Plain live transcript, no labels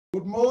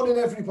Good morning,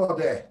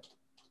 everybody.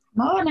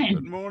 Morning.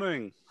 Good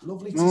morning.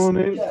 Lovely to see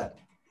you.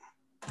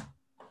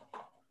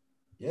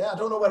 Yeah, I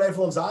don't know where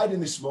everyone's hiding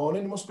this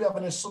morning. They must be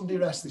having a Sunday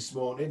rest this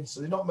morning, so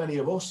there's not many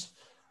of us.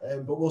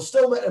 But we'll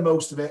still make the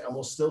most of it and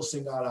we'll still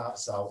sing our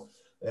hearts out.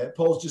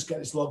 Paul's just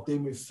getting us logged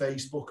in with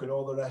Facebook and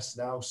all the rest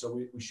now, so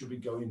we should be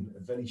going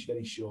very,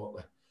 very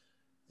shortly.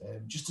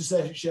 Just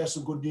to share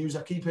some good news,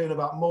 I keep hearing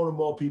about more and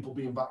more people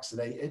being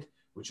vaccinated,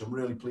 which I'm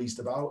really pleased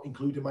about,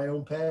 including my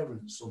own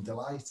parents. So I'm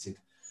delighted.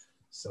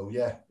 So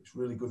yeah, it's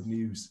really good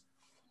news.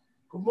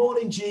 Good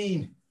morning,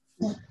 Jean.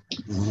 What?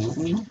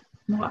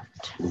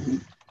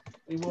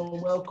 A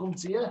warm welcome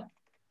to you.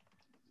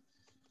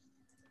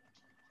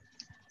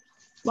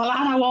 Well,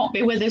 Anna won't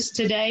be with us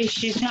today.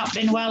 She's not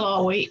been well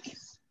all week.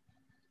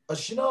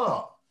 Has she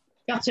not?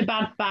 Got a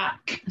bad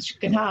back. She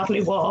can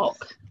hardly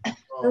walk.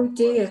 Oh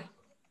dear.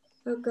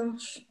 Oh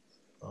gosh.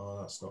 Oh,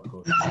 that's not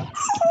good.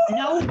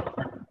 No.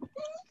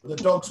 The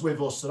dog's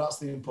with us, so that's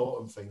the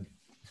important thing.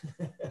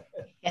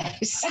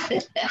 Yes.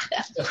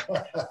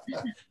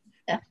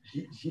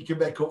 She can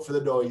make up for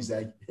the noise,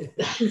 eh?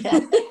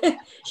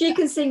 She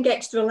can sing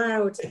extra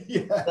loud.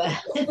 Yeah.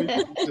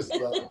 Just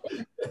well.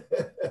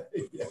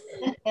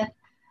 Yeah.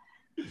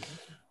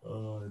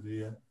 Oh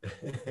dear.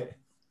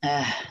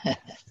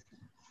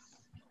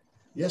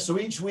 Yeah, so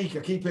each week I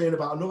keep hearing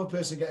about another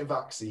person getting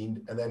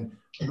vaccinated and then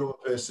another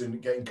person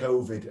getting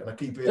COVID, and I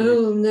keep hearing.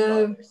 Oh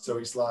no! So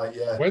it's like,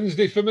 yeah.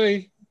 Wednesday for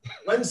me.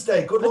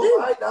 Wednesday, good luck,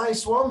 right?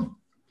 Nice one.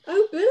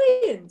 Oh,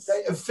 brilliant!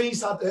 And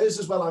Fee's had hers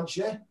as well, hasn't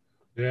she?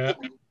 Yeah.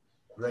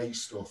 Great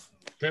stuff.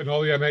 Getting all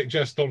the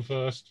NHS done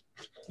first.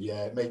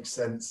 Yeah, it makes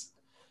sense.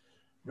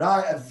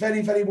 Right, a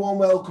very, very warm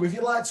welcome. If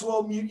you'd like to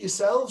all mute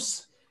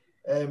yourselves,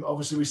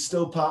 obviously we're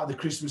still part of the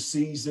Christmas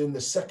season, the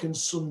second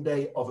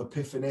Sunday of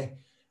Epiphany.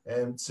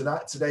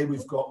 Today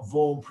we've got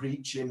Vaughan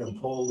preaching and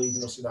Paul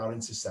leading us in our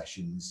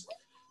intercessions.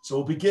 So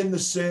we'll begin the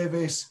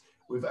service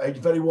with a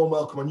very warm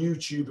welcome on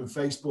YouTube and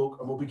Facebook,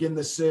 and we'll begin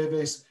the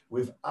service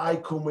with I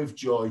Come With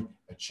Joy,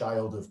 a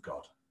Child of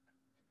God.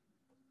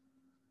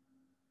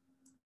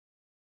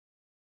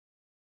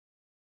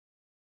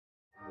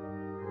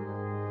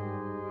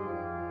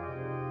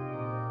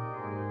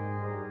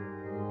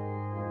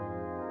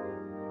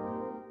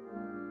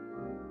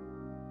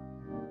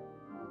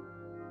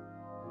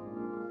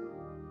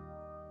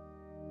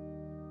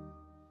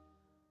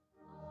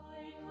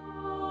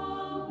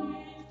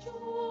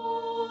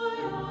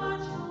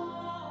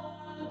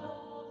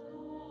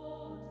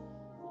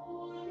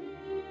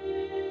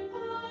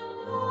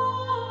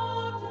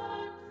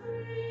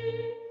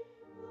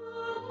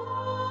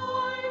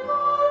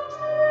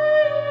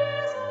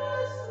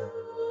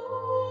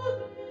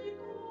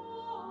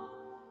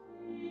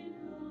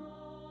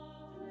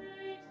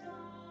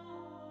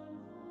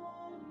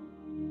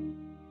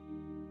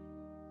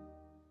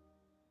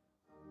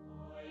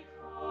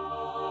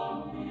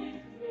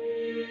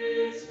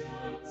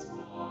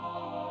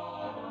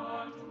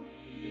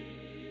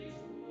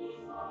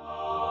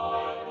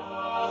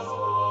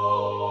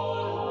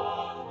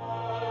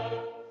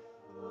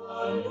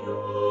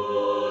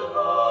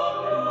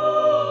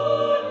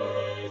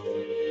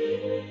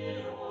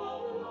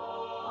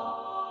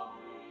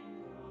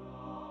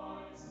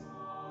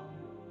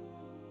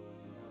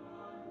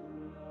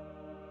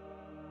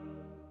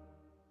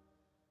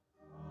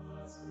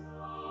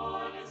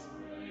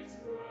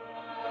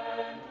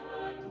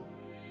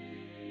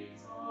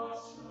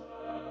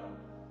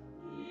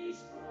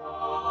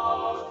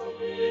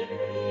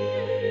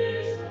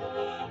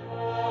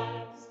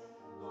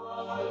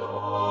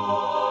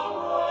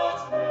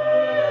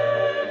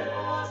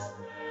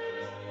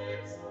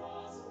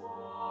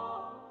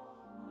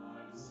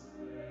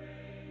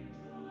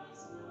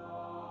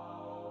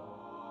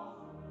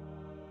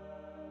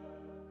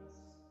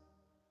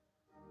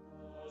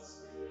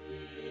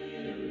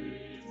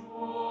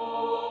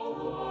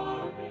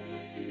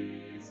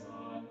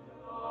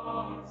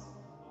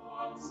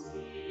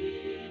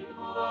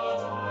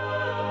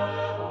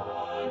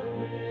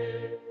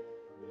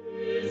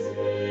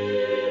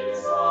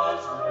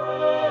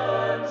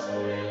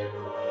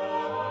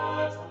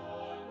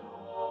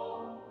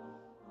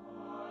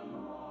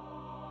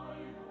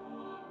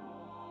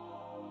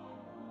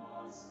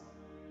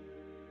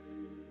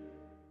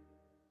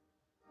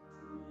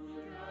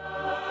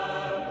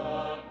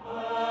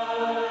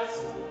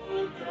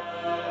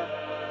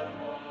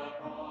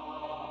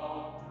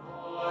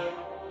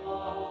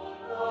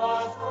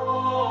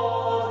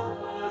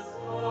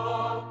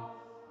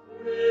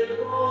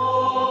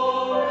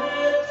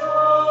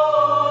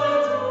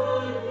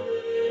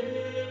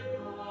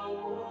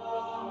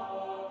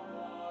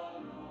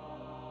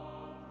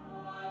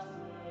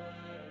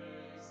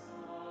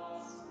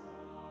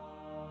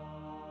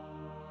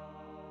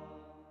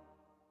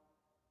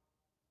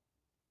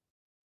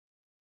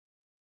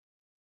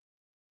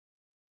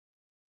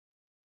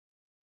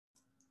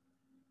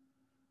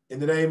 In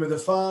the name of the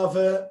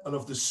Father, and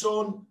of the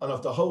Son, and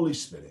of the Holy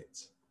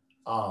Spirit.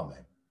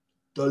 Amen.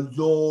 The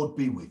Lord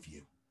be with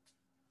you.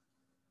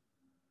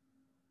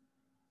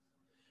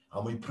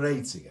 And we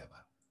pray together.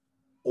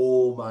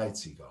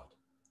 Almighty God,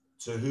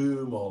 to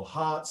whom all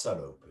hearts are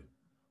open,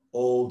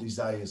 all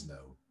desires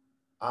known,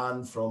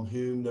 and from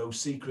whom no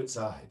secrets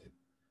are hidden,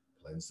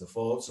 cleanse the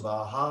thoughts of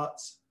our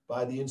hearts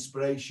by the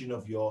inspiration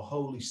of your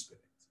Holy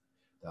Spirit,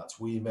 that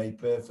we may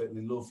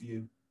perfectly love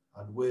you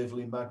and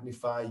worthily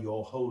magnify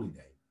your holy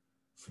name,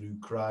 through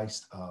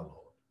Christ our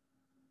Lord.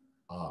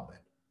 Amen.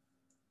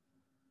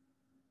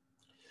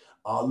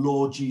 Our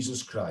Lord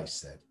Jesus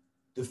Christ said,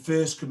 the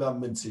first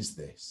commandment is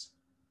this: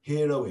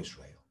 Hear, O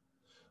Israel,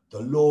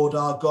 the Lord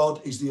our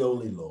God is the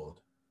only Lord.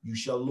 You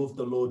shall love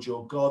the Lord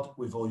your God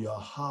with all your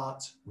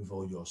heart, with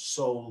all your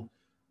soul,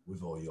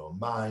 with all your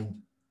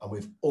mind, and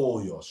with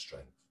all your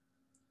strength.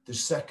 The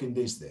second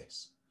is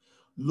this: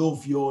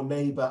 love your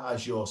neighbour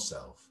as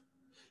yourself.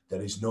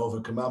 There is no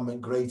other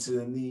commandment greater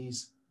than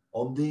these.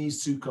 On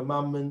these two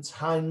commandments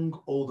hang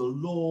all the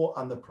law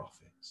and the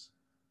prophets.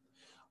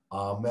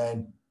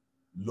 Amen.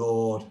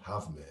 Lord,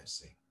 have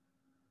mercy.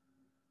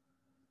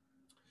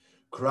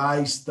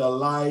 Christ, the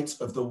light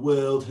of the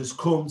world, has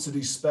come to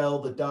dispel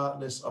the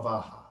darkness of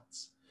our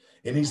hearts.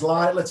 In his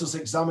light, let us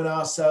examine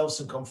ourselves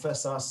and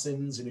confess our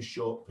sins in a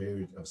short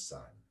period of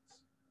silence.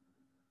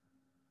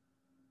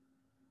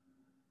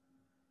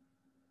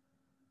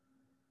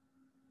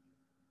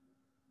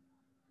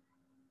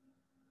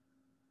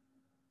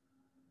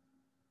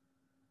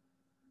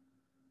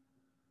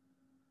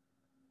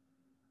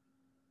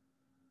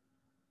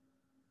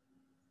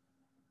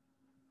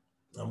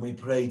 And we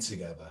pray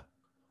together.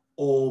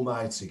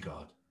 Almighty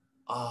God,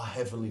 our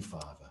Heavenly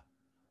Father,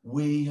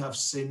 we have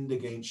sinned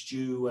against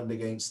you and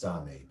against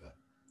our neighbour,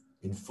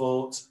 in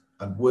thought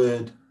and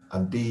word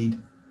and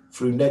deed,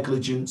 through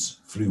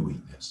negligence, through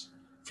weakness,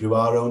 through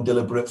our own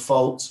deliberate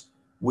fault.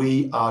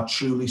 We are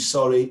truly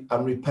sorry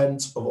and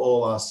repent of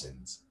all our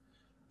sins.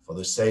 For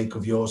the sake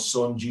of your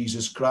Son,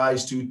 Jesus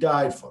Christ, who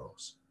died for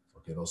us,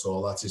 forgive us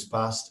all that is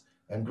past,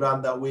 and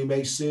grant that we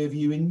may serve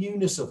you in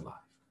newness of life,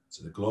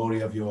 to the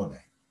glory of your name.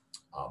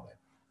 Amen.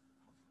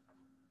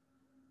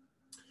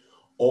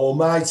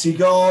 Almighty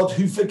God,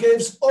 who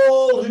forgives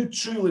all who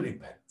truly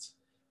repent,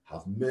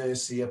 have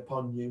mercy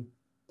upon you,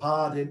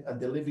 pardon and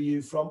deliver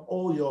you from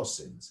all your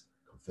sins,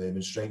 confirm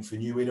and strengthen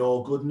you in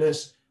all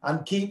goodness,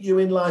 and keep you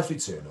in life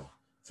eternal,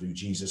 through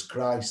Jesus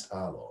Christ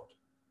our Lord.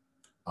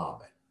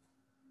 Amen.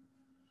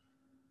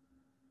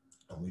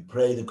 And we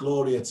pray the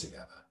Gloria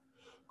together.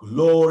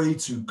 Glory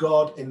to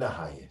God in the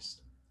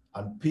highest,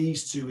 and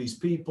peace to his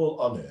people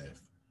on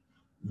earth.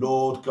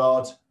 Lord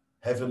God,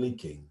 heavenly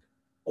King,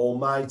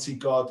 Almighty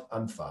God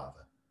and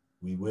Father,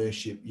 we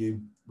worship you,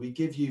 we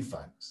give you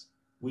thanks,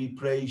 we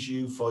praise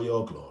you for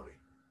your glory.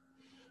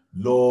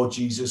 Lord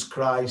Jesus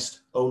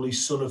Christ, only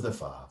Son of the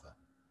Father,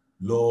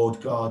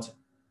 Lord God,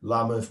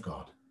 Lamb of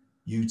God,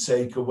 you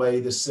take away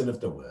the sin of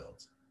the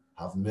world.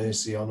 Have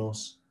mercy on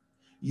us.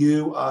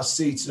 You are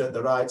seated at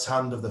the right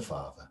hand of the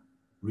Father.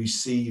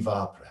 Receive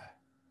our prayer.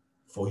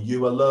 For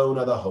you alone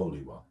are the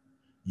Holy One.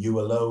 You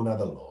alone are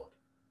the Lord.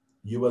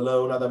 You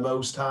alone are the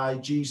Most High,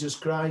 Jesus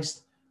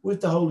Christ,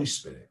 with the Holy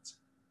Spirit,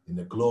 in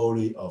the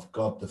glory of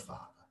God the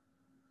Father.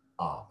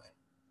 Amen.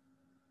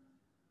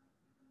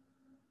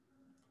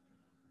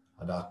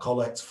 And our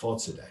collect for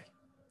today.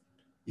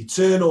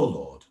 Eternal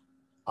Lord,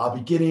 our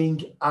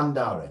beginning and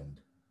our end,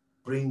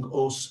 bring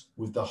us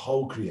with the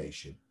whole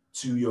creation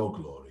to your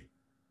glory,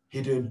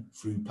 hidden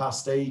through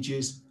past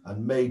ages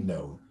and made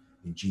known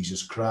in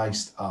Jesus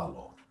Christ our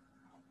Lord.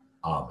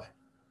 Amen.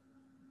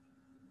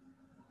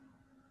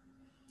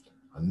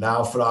 And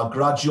now for our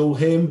gradual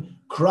hymn,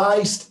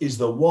 Christ is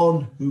the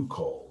one who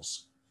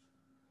calls.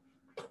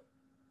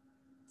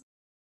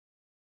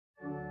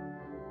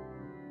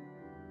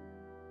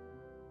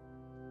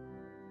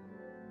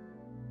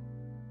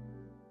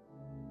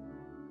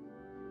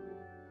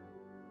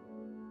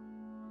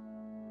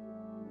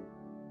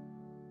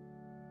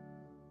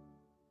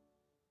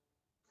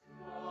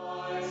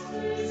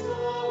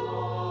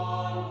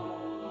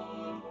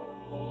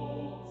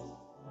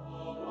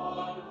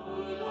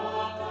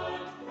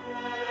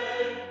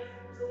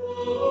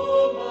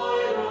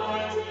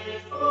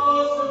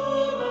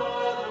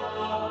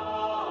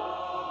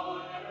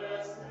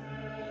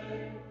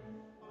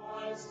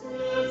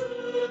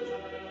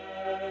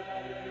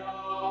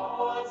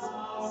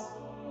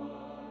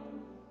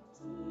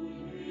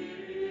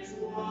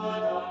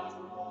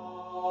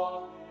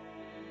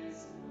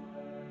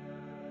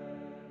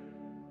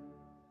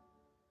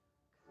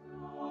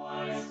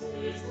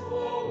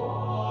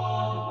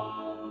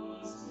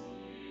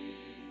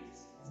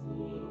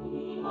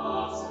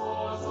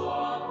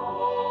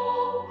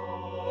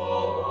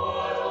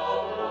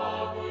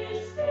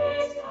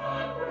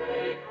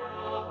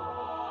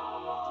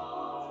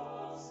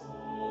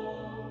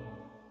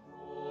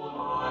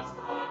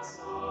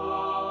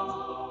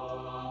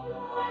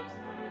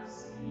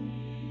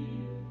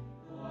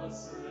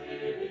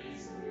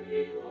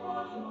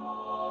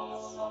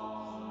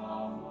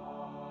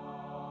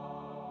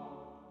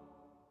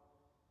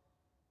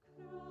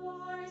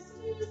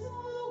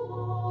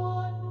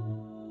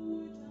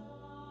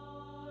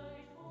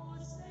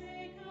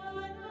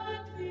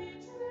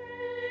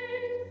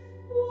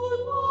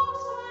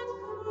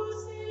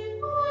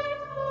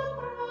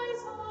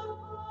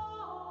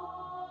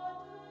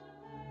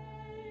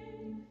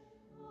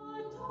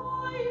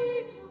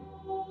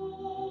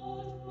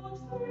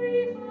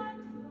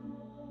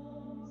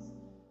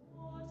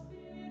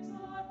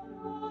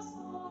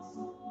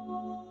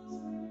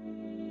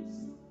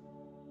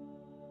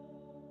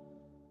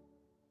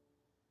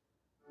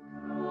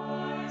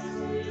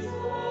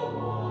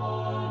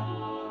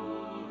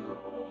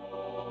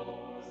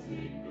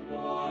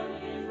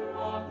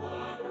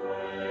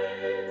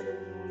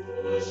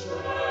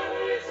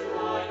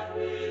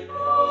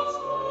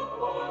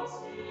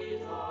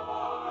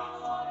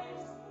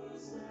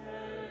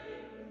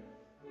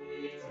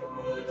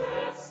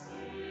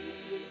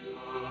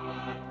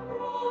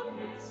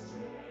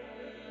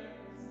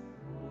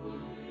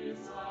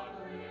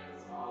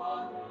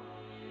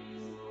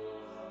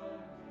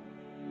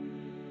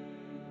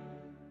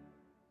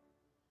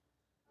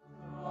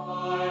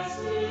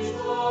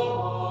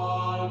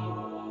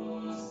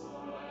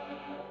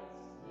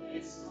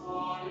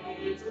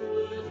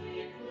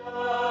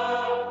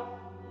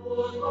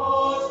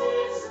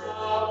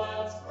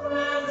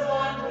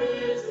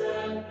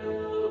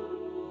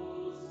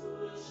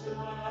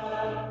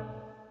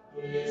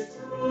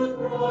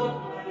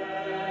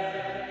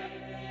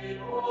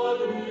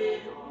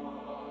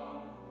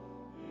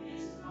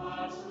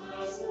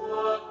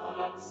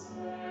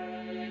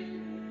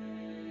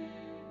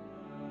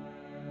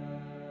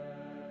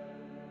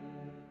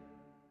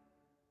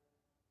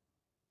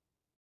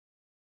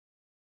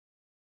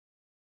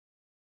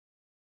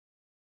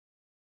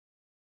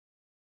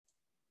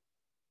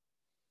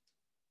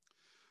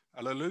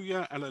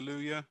 Alleluia,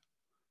 alleluia.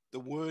 The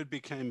word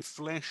became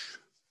flesh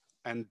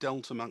and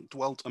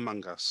dwelt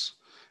among us,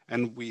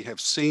 and we have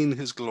seen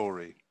his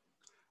glory.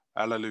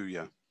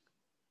 Alleluia.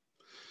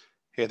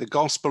 Hear the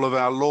gospel of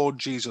our Lord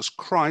Jesus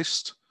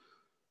Christ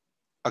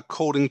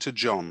according to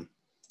John.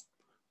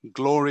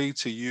 Glory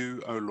to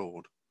you, O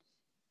Lord.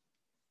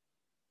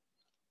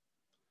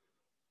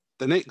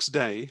 The next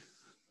day,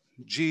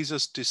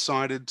 Jesus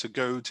decided to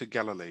go to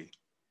Galilee.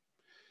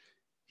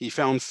 He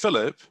found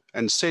Philip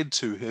and said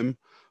to him,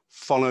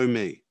 "Follow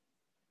me."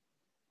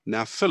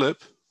 Now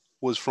Philip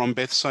was from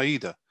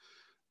Bethsaida,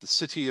 the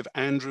city of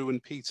Andrew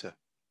and Peter.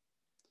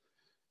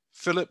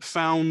 Philip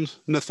found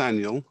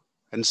Nathanael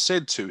and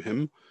said to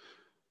him,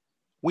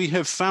 "We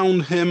have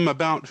found him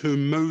about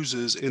whom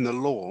Moses in the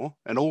law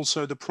and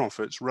also the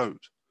prophets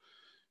wrote,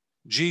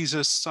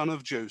 Jesus, son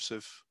of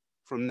Joseph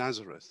from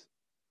Nazareth."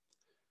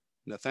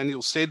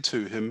 Nathanael said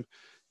to him,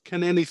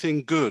 "Can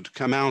anything good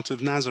come out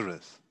of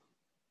Nazareth?"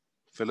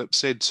 Philip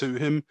said to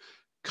him,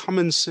 "Come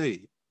and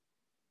see."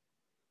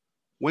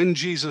 When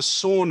Jesus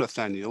saw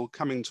Nathanael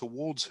coming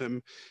towards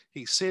him,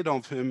 he said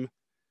of him,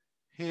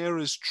 "Here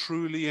is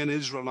truly an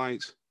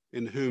Israelite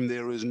in whom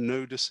there is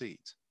no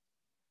deceit."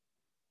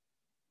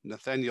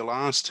 Nathanael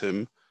asked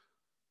him,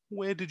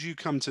 "Where did you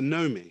come to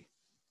know me?"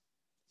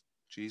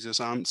 Jesus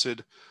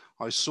answered,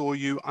 "I saw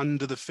you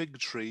under the fig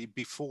tree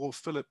before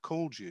Philip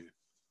called you."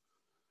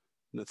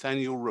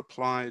 Nathanael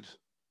replied,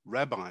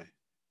 "Rabbi,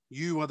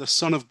 you are the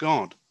Son of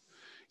God.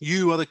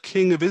 You are the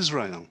King of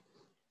Israel."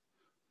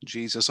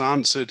 Jesus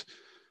answered,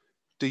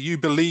 "Do you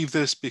believe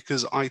this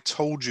because I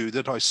told you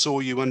that I saw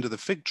you under the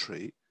fig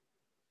tree?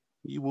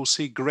 You will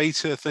see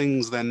greater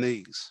things than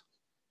these."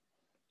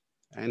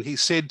 And he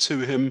said to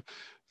him,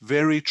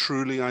 "Very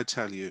truly I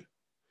tell you,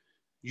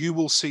 you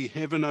will see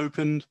heaven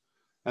opened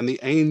and the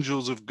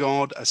angels of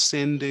God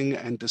ascending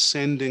and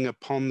descending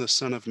upon the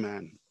Son of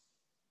Man."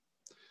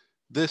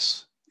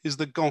 This is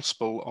the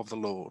gospel of the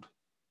Lord.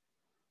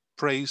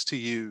 Praise to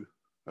you,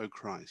 O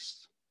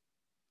Christ.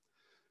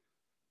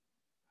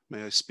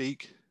 May I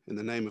speak in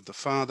the name of the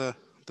Father,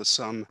 the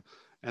Son,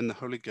 and the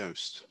Holy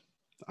Ghost.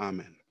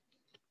 Amen.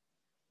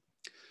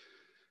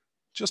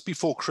 Just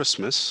before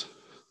Christmas,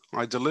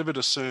 I delivered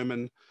a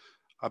sermon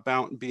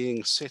about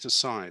being set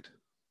aside,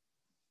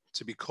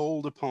 to be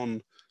called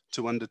upon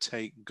to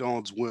undertake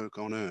God's work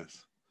on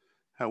earth,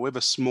 however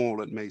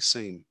small it may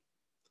seem.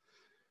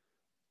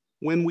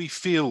 When we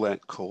feel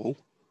that call,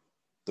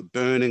 the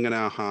burning in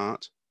our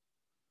heart,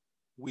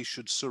 we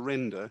should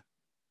surrender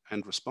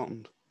and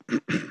respond.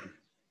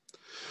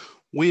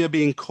 We are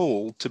being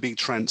called to be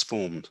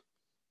transformed.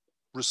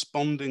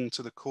 Responding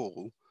to the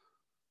call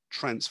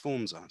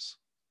transforms us.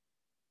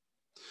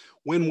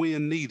 When we are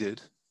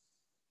needed,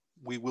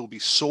 we will be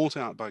sought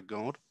out by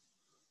God,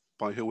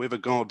 by whoever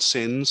God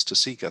sends to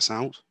seek us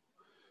out.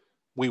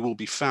 We will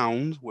be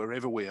found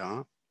wherever we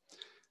are,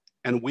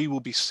 and we will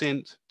be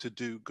sent to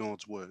do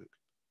God's work.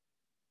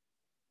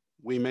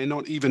 We may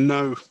not even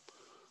know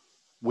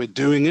we're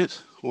doing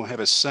it or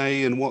have a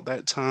say in what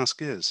that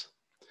task is.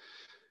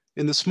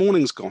 In this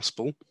morning's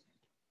gospel,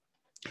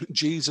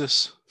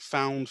 Jesus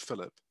found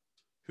Philip,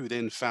 who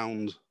then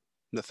found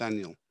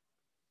Nathanael.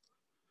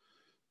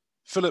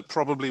 Philip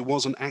probably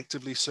wasn't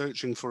actively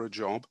searching for a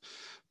job,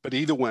 but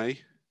either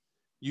way,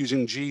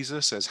 using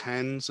Jesus as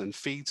hands and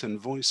feet and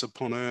voice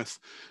upon earth,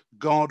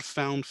 God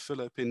found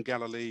Philip in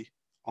Galilee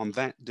on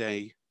that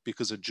day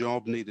because a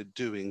job needed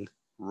doing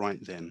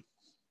right then.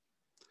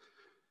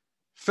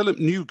 Philip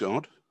knew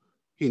God.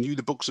 He knew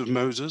the books of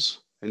Moses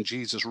and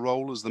Jesus'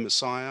 role as the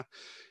Messiah,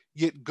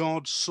 yet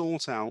God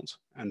sought out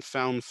and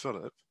found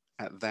Philip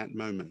at that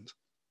moment.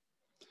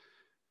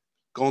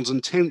 God's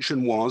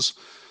intention was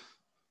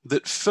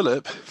that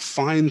Philip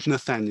find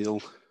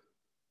Nathanael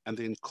and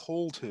then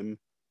called him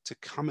to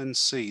come and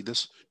see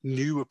this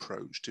new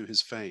approach to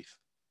his faith.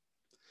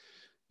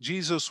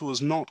 Jesus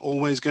was not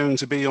always going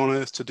to be on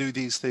earth to do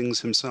these things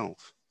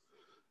himself.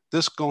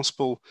 This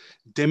gospel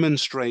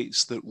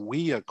demonstrates that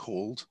we are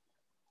called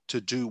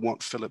to do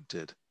what Philip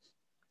did,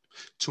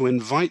 to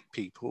invite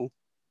people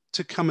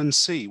to come and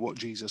see what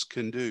Jesus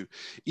can do,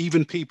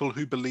 even people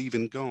who believe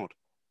in God,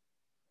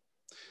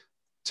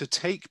 to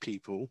take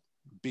people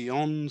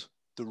beyond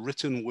the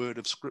written word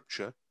of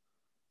Scripture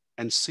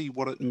and see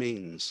what it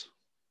means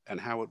and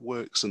how it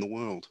works in the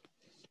world.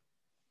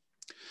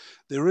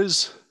 There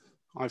is,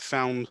 I've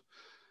found,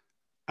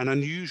 an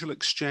unusual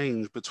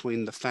exchange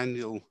between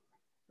Nathanael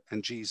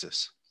and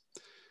Jesus.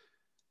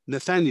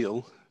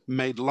 Nathanael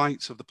made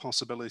light of the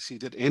possibility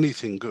that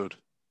anything good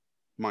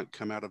might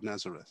come out of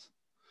Nazareth.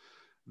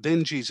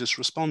 Then Jesus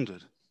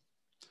responded.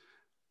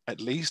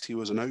 At least he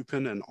was an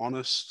open and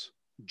honest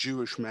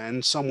Jewish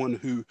man, someone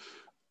who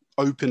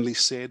openly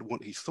said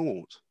what he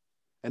thought.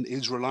 an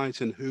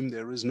Israelite in whom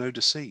there is no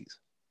deceit.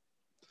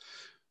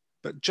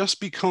 But just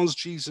because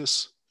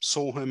Jesus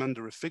saw him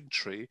under a fig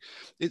tree,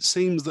 it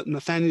seems that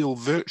Nathanael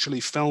virtually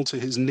fell to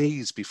his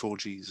knees before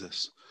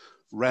Jesus.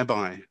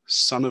 Rabbi,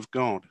 Son of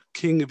God,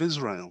 King of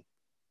Israel.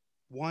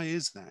 Why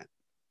is that?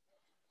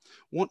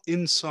 What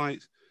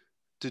insight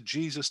did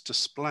Jesus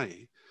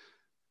display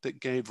that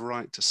gave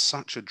right to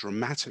such a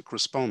dramatic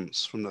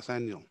response from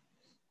Nathanael?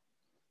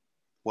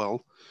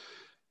 Well,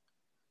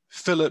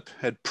 Philip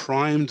had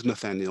primed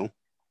Nathanael,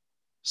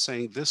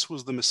 saying this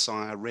was the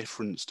Messiah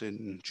referenced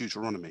in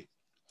Deuteronomy.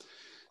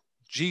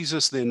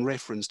 Jesus then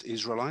referenced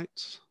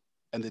Israelites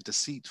and the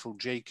deceitful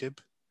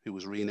Jacob, who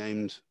was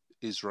renamed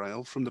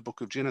Israel from the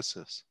book of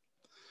Genesis.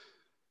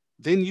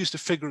 Then used a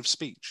figure of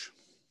speech,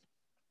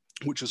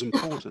 which is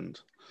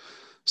important,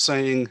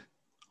 saying,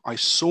 I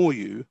saw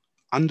you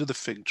under the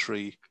fig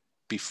tree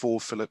before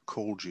Philip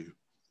called you.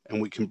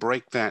 And we can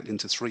break that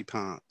into three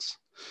parts.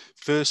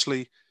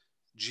 Firstly,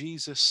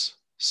 Jesus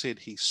said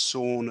he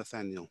saw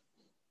Nathanael.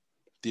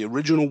 The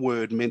original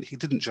word meant he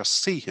didn't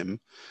just see him,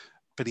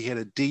 but he had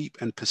a deep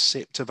and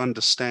perceptive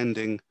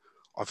understanding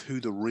of who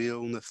the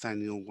real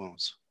Nathanael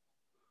was.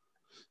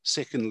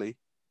 Secondly,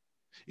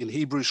 in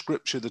Hebrew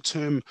scripture, the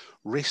term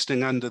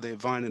resting under their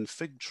vine and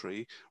fig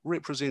tree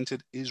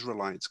represented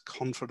Israelites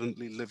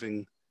confidently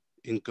living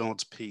in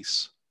God's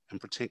peace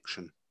and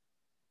protection.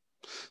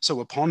 So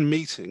upon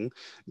meeting,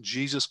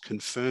 Jesus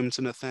confirmed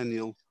to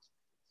Nathanael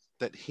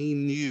that he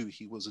knew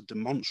he was a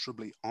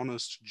demonstrably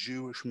honest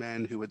Jewish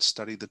man who had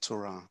studied the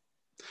Torah,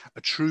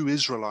 a true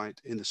Israelite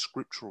in the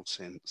scriptural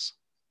sense,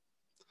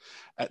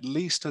 at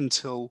least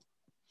until,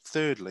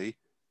 thirdly,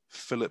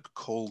 Philip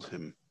called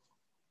him.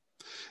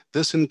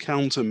 This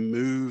encounter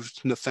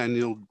moved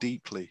Nathanael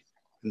deeply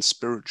and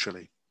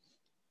spiritually.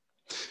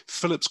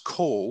 Philip's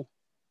call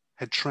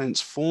had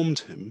transformed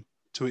him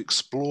to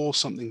explore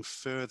something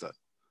further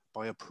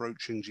by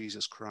approaching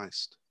Jesus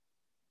Christ.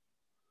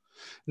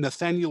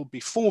 Nathanael,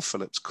 before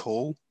Philip's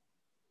call,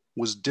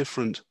 was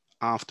different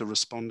after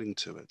responding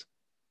to it.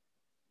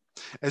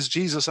 As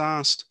Jesus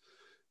asked,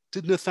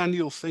 did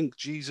Nathanael think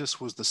Jesus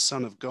was the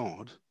Son of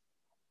God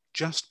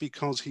just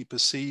because he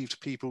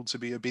perceived people to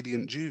be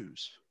obedient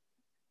Jews?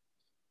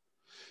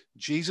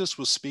 Jesus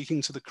was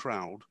speaking to the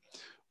crowd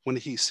when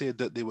he said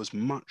that there was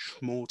much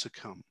more to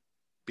come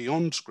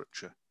beyond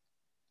Scripture,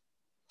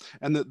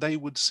 and that they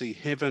would see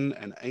heaven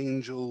and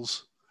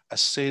angels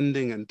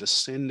ascending and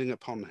descending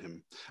upon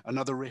him,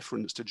 another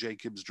reference to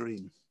Jacob's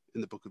dream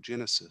in the book of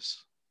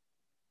Genesis.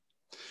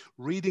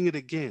 Reading it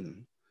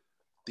again,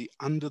 the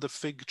under the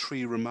fig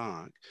tree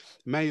remark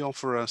may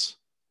offer us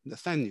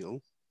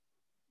Nathanael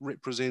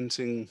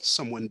representing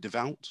someone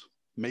devout,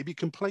 maybe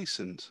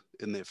complacent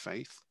in their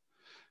faith,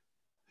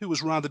 who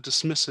was rather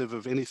dismissive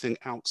of anything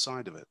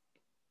outside of it,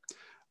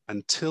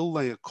 until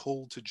they are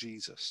called to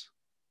Jesus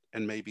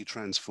and may be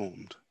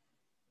transformed.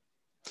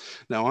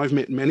 Now, I've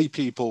met many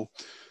people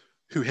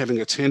who,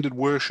 having attended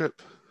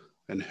worship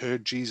and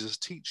heard Jesus'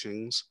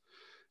 teachings,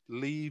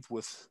 leave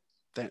with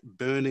that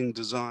burning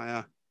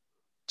desire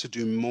to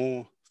do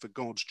more for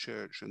God's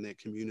church and their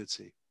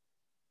community.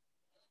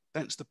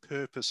 That's the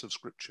purpose of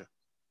Scripture.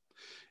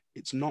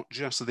 It's not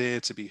just there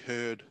to be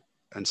heard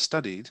and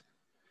studied,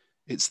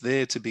 it's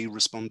there to be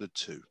responded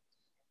to.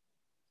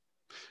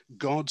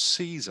 God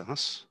sees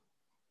us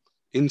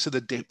into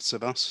the depths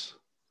of us,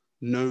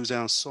 knows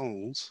our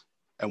souls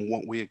and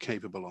what we are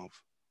capable of.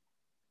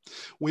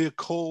 We are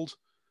called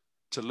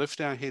to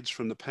lift our heads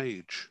from the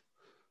page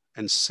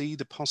and see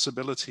the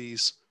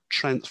possibilities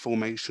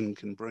transformation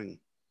can bring,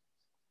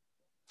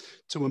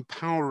 to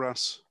empower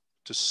us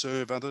to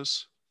serve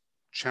others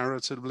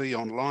charitably,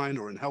 online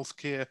or in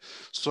healthcare,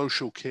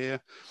 social care,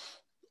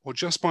 or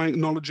just by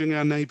acknowledging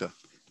our neighbor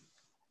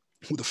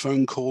with a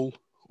phone call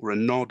or a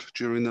nod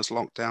during this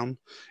lockdown.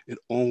 It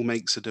all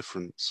makes a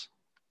difference.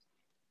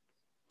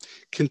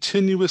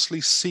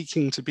 Continuously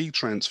seeking to be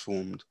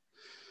transformed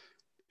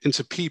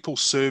into people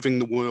serving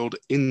the world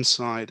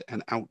inside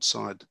and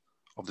outside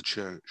of the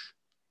church.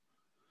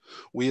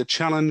 We are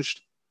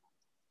challenged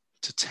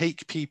to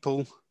take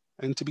people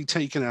and to be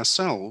taken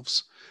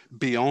ourselves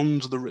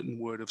beyond the written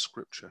word of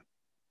Scripture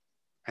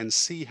and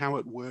see how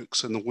it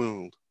works in the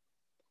world,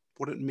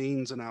 what it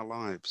means in our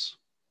lives,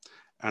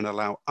 and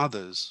allow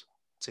others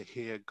to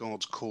hear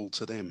God's call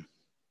to them.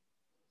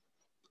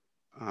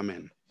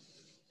 Amen.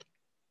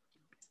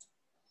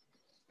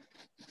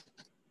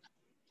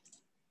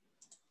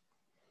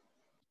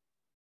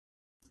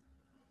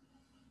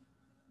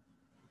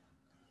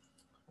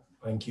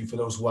 Thank you for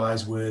those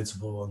wise words,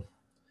 Vaughan.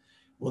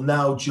 We'll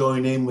now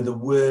join in with the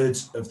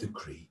words of the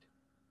Creed.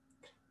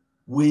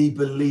 We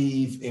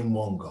believe in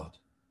one God,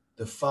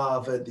 the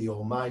Father, the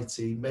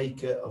Almighty,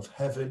 maker of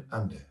heaven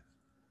and earth,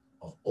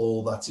 of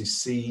all that is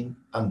seen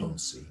and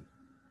unseen.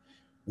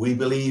 We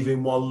believe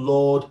in one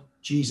Lord,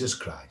 Jesus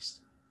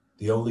Christ,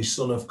 the only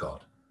Son of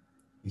God,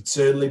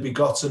 eternally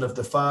begotten of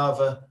the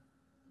Father,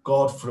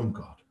 God from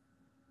God,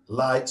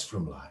 light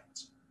from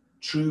light,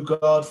 true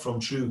God from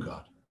true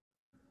God,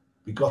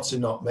 begotten,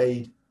 not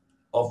made,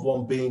 of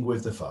one being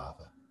with the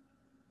Father,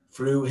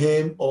 Through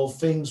him all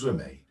things were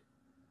made.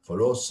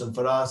 For us and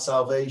for our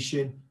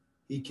salvation,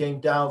 he came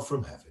down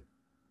from heaven,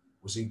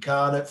 was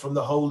incarnate from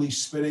the Holy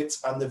Spirit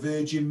and the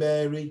Virgin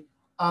Mary,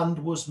 and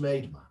was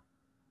made man.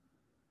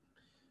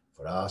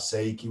 For our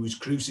sake he was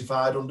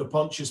crucified under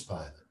Pontius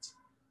Pilate.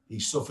 He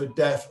suffered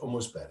death and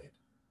was buried.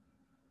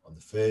 On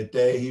the third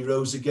day he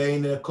rose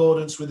again in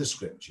accordance with the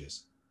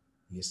Scriptures.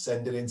 He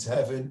ascended into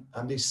heaven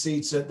and is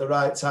seated at the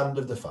right hand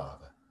of the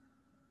Father.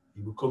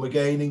 He will come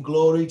again in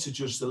glory to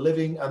judge the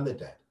living and the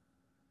dead,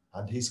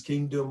 and his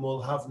kingdom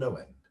will have no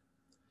end.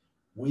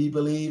 We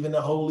believe in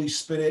the Holy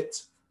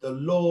Spirit, the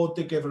Lord,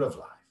 the giver of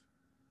life,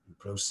 who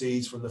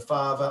proceeds from the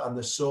Father and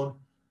the Son,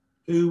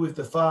 who with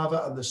the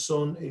Father and the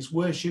Son is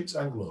worshipped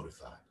and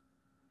glorified,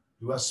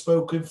 who has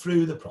spoken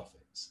through the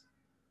prophets.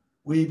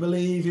 We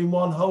believe in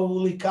one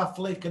holy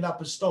Catholic and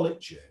Apostolic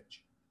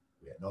Church.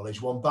 We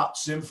acknowledge one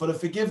baptism for the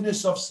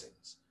forgiveness of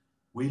sins.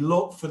 We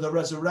look for the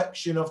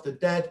resurrection of the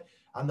dead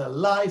and the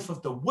life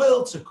of the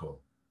world to come.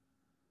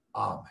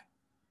 Amen.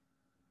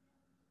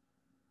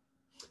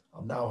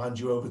 I'll now hand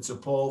you over to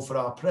Paul for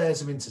our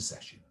prayers of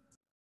intercession.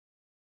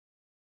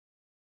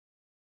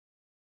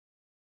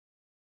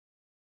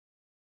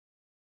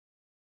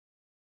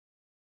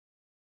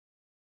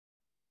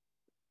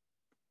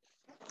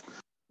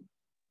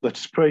 Let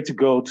us pray to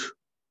God,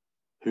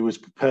 who has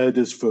prepared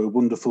us for a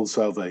wonderful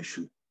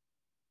salvation.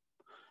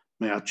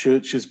 May our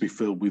churches be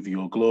filled with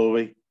your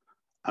glory,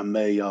 and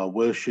may our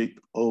worship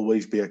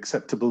always be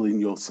acceptable in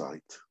your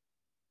sight.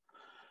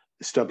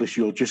 Establish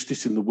your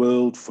justice in the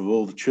world for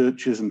all the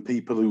churches and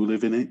people who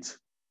live in it.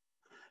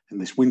 In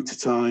this winter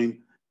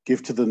time,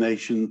 give to the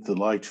nation the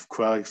light of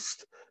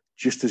Christ,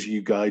 just as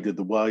you guided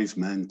the wise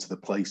men to the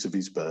place of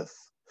his birth,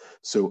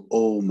 so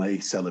all may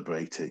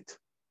celebrate it.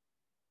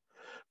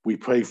 We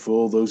pray for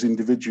all those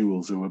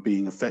individuals who are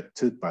being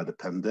affected by the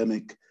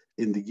pandemic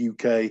in the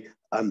UK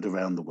and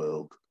around the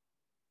world.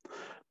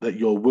 Let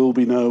your will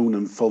be known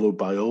and followed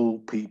by all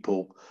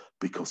people,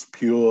 because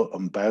pure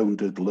and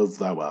bounded love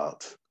thou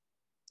art.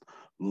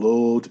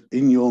 Lord,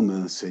 in your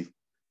mercy,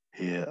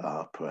 hear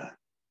our prayer.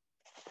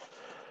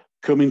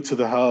 Come into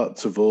the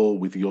hearts of all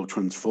with your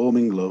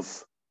transforming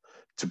love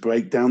to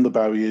break down the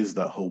barriers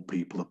that hold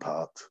people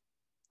apart.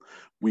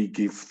 We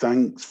give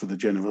thanks for the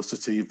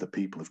generosity of the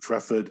people of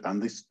Trafford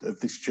and of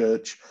this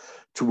church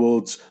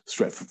towards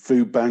Stretford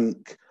Food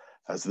Bank,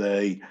 as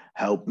they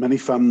help many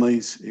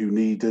families who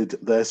needed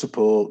their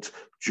support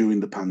during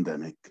the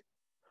pandemic.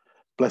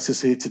 Bless us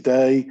here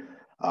today,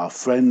 our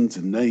friends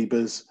and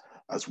neighbours,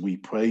 as we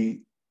pray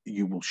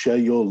you will share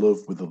your love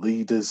with the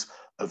leaders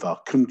of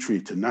our country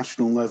at a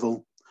national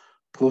level,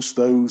 plus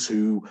those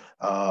who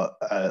are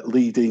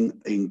leading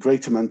in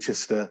Greater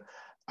Manchester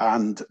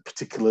and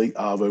particularly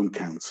our own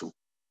council.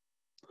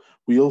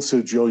 We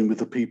also join with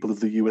the people of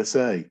the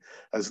USA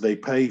as they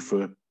pray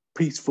for a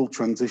peaceful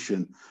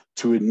transition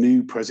to a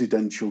new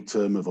presidential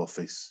term of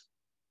office.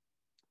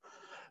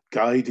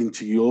 Guide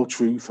into your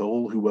truth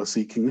all who are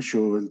seeking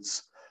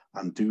assurance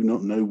and do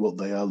not know what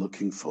they are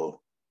looking for.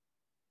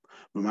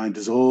 Remind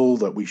us all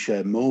that we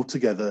share more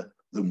together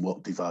than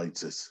what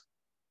divides us.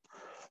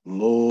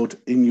 Lord,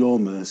 in your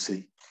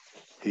mercy,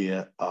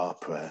 hear our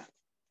prayer.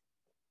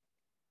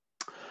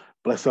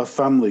 Bless our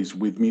families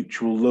with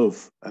mutual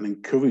love and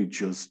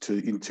encourage us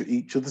into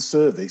each other's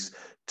service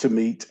to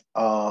meet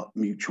our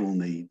mutual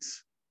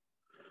needs.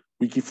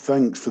 We give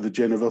thanks for the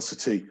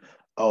generosity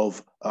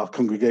of our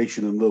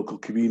congregation and local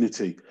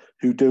community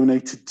who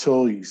donated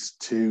toys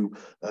to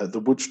the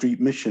Wood Street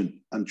Mission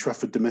and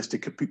Trafford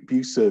Domestic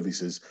Abuse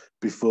Services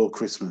before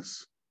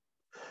Christmas.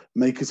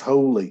 Make us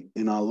holy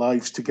in our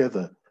lives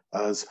together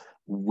as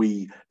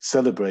we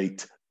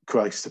celebrate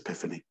Christ's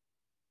Epiphany.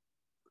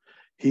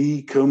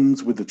 He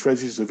comes with the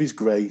treasures of his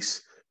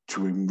grace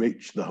to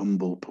enrich the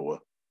humble poor.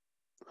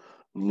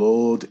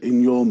 Lord,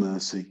 in your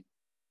mercy,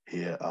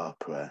 hear our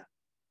prayer.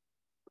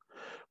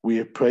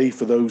 We pray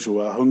for those who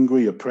are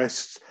hungry,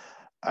 oppressed,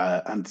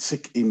 and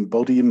sick in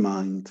body and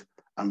mind,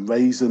 and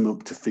raise them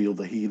up to feel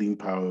the healing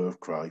power of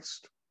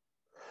Christ.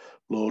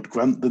 Lord,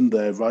 grant them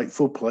their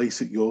rightful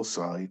place at your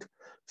side,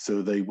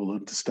 so they will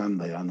understand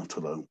they are not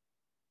alone.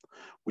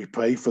 We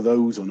pray for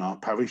those on our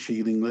parish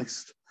healing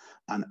list,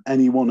 and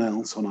anyone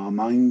else on our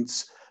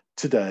minds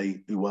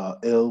today who are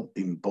ill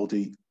in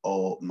body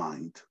or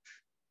mind.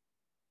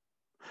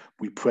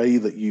 We pray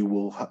that you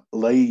will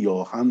lay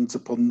your hands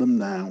upon them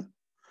now.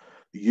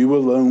 You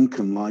alone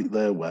can light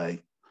their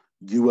way.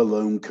 You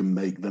alone can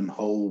make them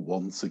whole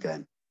once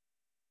again.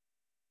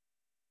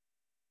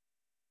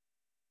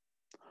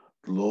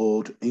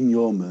 Lord, in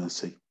your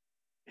mercy,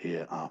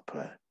 hear our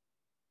prayer.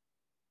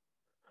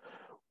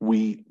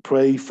 We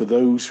pray for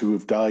those who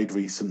have died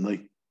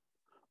recently,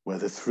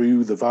 whether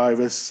through the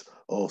virus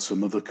or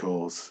some other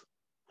cause.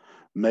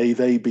 May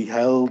they be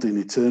held in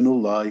eternal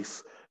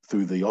life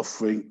through the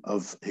offering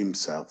of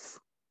himself.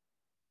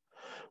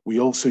 We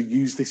also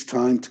use this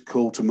time to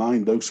call to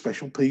mind those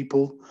special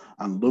people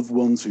and loved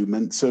ones who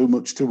meant so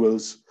much to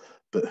us,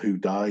 but who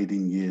died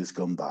in years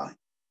gone by.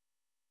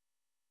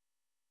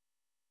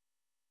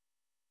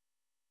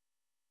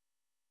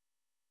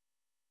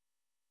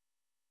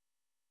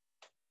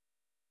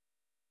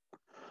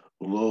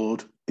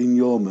 Lord, in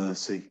your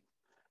mercy,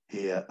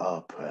 hear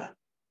our prayer.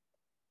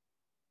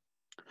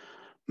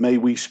 May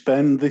we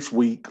spend this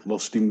week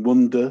lost in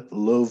wonder,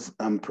 love,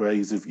 and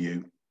praise of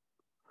you.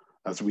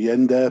 As we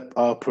end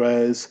our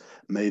prayers,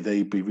 may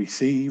they be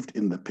received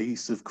in the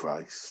peace of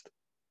Christ.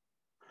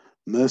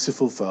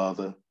 Merciful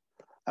Father,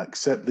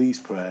 accept these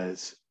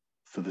prayers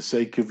for the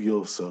sake of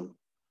your Son,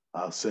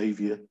 our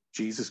Saviour,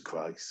 Jesus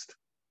Christ.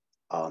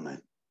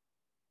 Amen.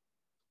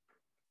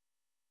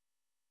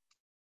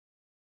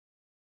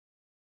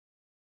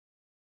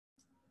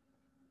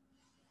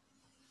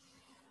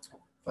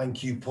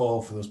 Thank you,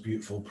 Paul, for those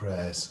beautiful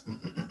prayers.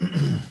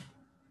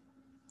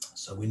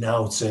 So we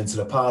now turn to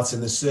the part in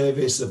the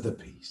service of the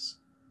peace.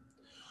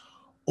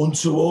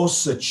 Unto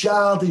us a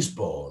child is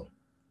born,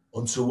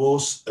 unto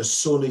us a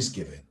son is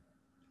given,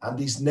 and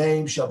his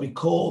name shall be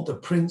called the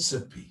Prince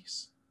of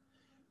Peace.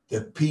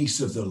 The peace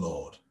of the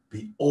Lord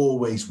be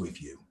always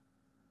with you.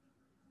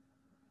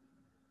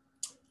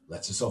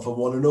 Let us offer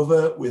one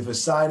another with a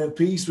sign of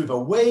peace, with a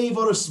wave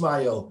or a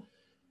smile.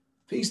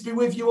 Peace be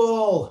with you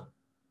all.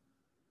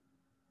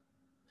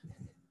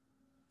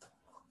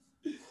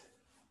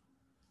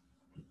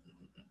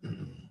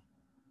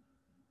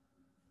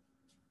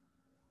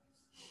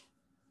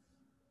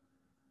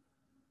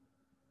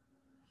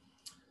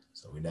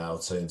 So we now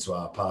turn to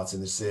our part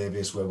in the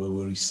service where we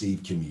will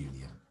receive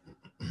communion.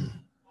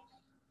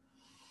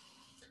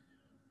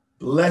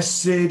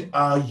 Blessed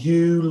are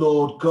you,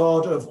 Lord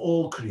God of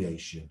all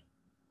creation.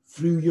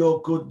 Through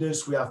your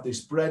goodness we have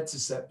this bread to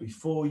set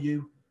before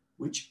you,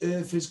 which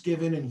earth has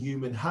given and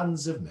human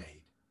hands have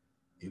made.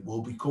 It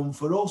will become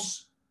for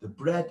us the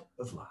bread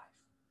of life.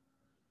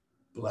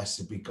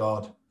 Blessed be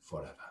God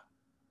forever.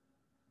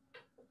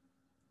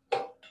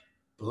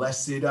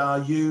 Blessed are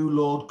you,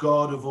 Lord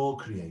God of all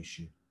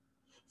creation.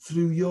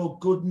 Through your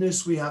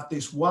goodness we have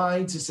this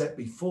wine to set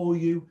before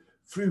you,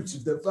 fruit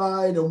of the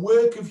vine and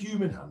work of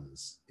human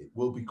hands. It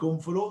will become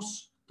for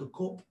us the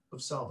cup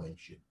of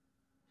salvation.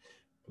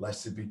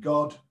 Blessed be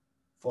God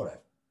forever.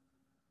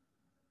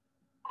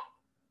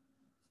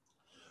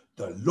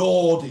 The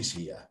Lord is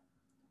here.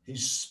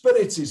 His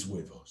Spirit is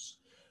with us.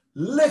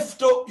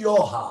 Lift up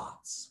your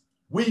hearts.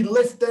 We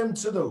lift them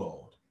to the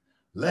Lord.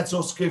 Let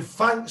us give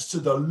thanks to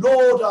the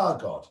Lord our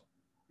God.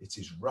 It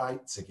is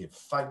right to give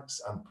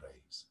thanks and praise.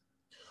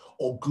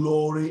 All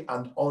glory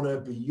and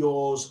honor be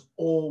yours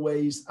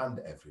always and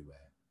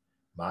everywhere.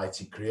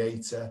 Mighty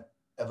Creator,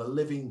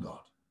 ever-living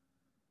God,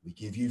 we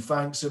give you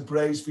thanks and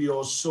praise for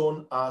your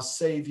Son, our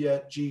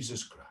Saviour,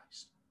 Jesus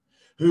Christ,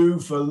 who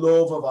for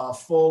love of our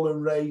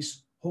fallen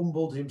race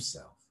humbled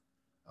himself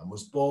and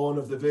was born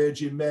of the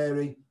Virgin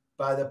Mary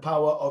by the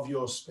power of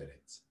your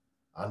Spirit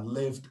and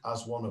lived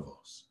as one of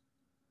us.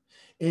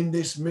 In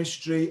this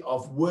mystery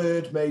of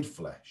Word made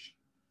flesh,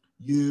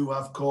 you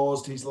have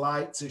caused his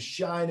light to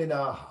shine in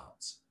our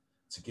hearts,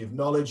 to give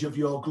knowledge of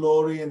your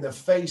glory in the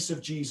face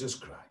of Jesus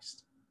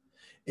Christ.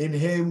 In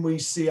him we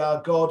see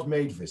our God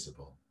made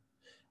visible,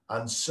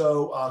 and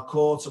so are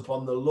caught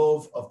upon the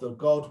love of the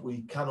God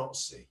we cannot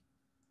see.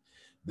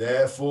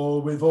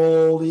 Therefore, with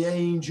all the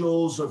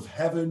angels of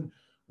heaven,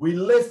 we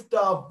lift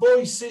our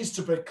voices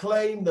to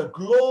proclaim the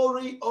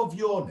glory of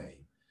your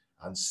name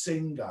and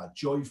sing our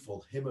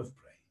joyful hymn of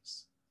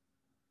praise.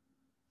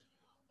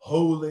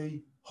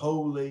 Holy,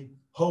 holy,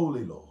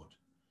 holy Lord,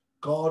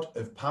 God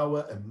of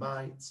power and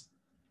might,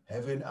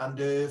 heaven and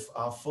earth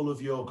are full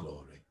of your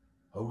glory.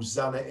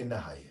 Hosanna in the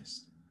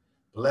highest.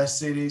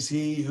 Blessed is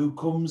he who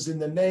comes in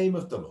the name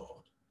of the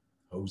Lord.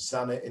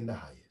 Hosanna in the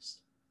highest.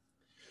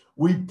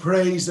 We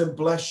praise and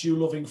bless you,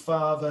 loving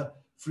Father,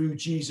 through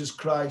Jesus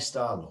Christ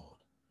our Lord.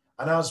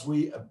 And as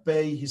we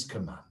obey his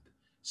command,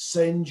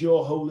 send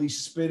your Holy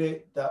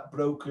Spirit, that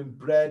broken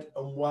bread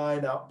and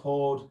wine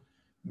outpoured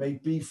may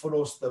be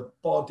for us the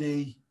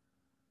body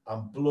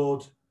and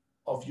blood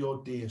of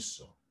your dear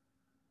Son.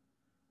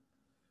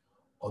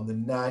 On the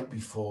night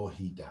before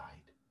he died,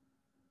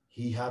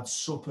 he had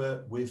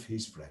supper with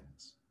his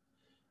friends,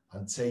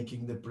 and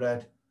taking the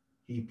bread,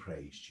 he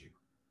praised you.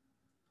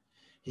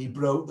 He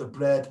broke the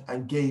bread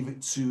and gave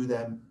it to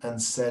them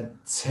and said,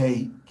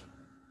 "Take,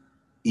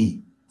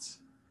 eat.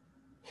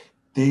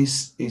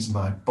 This is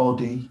my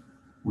body,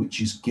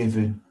 which is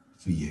given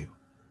for you.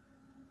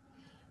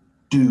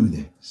 Do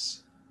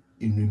this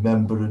in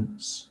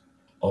remembrance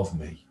of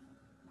me."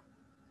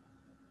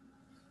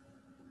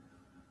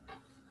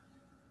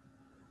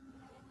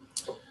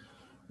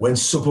 When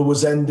supper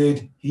was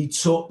ended, he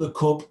took the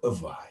cup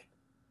of wine.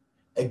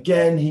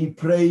 Again, he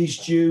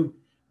praised you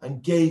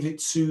and gave it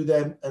to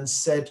them and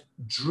said,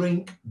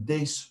 "Drink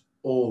this,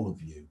 all of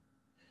you.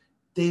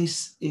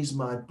 This is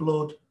my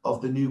blood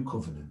of the new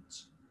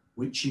covenant,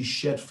 which is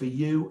shed for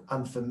you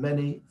and for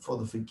many for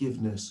the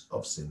forgiveness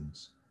of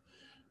sins.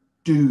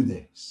 Do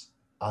this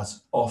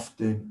as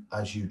often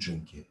as you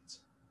drink it,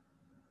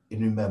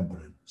 in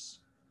remembrance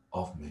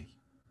of me."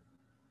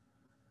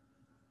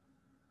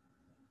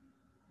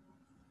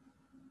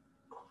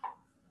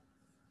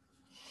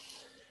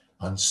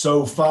 And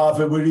so,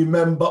 Father, we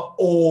remember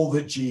all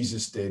that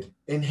Jesus did.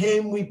 In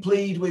him we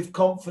plead with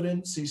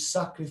confidence his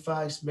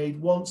sacrifice made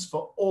once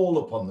for all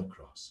upon the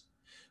cross.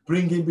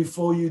 Bringing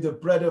before you the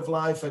bread of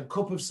life and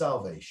cup of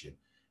salvation,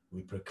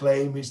 we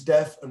proclaim his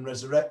death and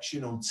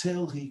resurrection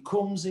until he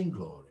comes in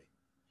glory.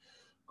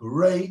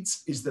 Great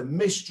is the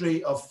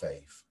mystery of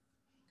faith.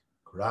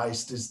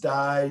 Christ has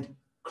died,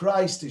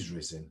 Christ is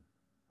risen,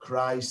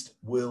 Christ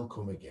will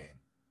come again.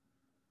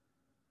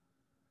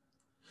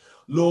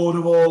 Lord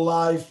of all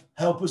life,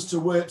 help us to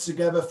work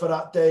together for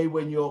that day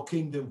when your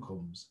kingdom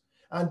comes,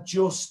 and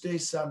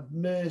justice and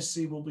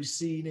mercy will be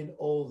seen in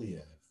all the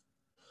earth.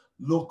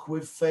 Look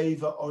with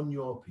favour on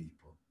your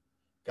people.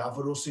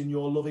 Gather us in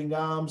your loving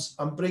arms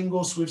and bring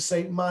us with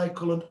St.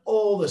 Michael and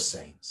all the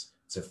saints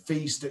to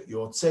feast at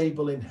your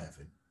table in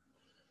heaven.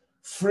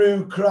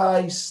 Through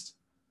Christ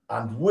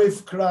and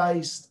with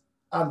Christ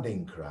and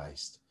in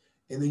Christ,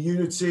 in the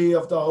unity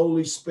of the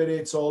Holy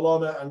Spirit, all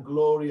honour and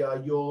glory are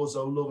yours,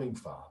 O loving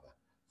Father,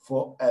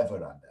 forever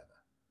and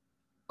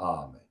ever.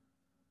 Amen.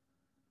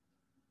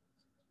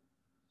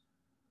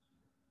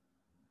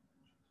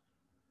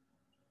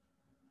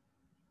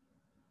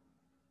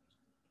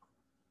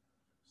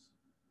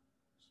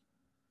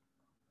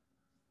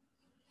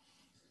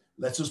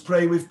 Let us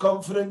pray with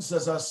confidence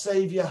as our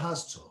Saviour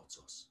has taught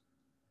us.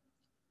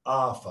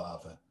 Our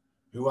Father,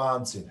 who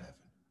art in heaven,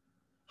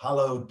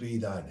 hallowed be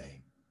thy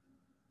name.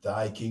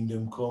 Thy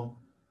kingdom come,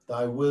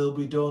 thy will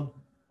be done,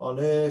 on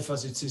earth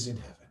as it is in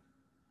heaven.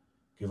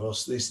 Give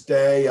us this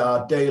day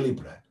our daily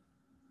bread,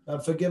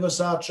 and forgive us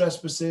our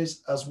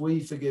trespasses as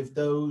we forgive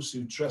those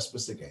who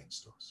trespass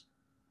against us.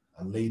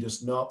 And lead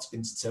us not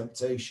into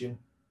temptation,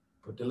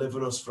 but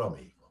deliver us from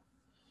evil.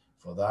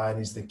 For thine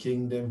is the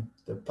kingdom,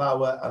 the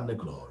power, and the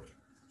glory,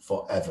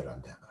 forever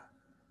and ever.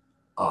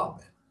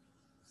 Amen.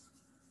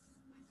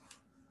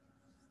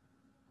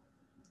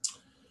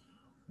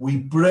 We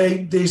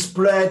break this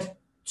bread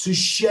to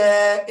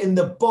share in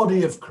the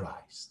body of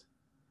Christ.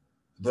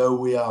 Though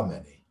we are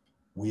many,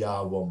 we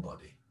are one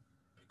body,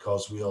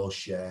 because we all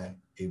share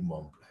in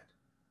one bread.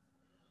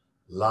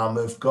 Lamb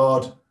of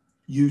God,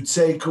 you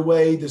take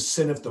away the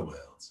sin of the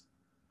world.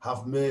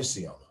 Have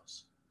mercy on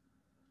us.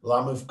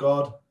 Lamb of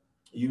God,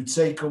 you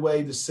take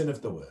away the sin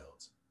of the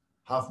world.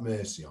 Have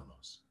mercy on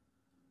us.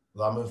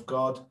 Lamb of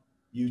God,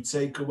 you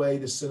take away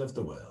the sin of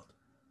the world.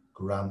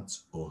 Grant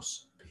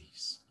us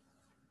peace.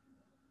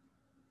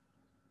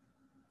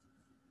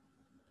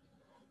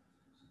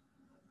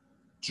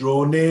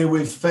 Draw near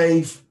with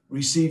faith,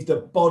 receive the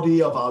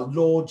body of our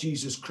Lord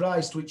Jesus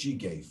Christ, which he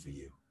gave for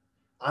you,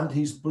 and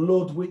his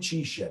blood, which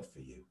he shed for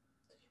you.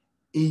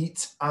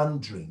 Eat and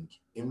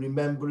drink in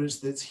remembrance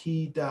that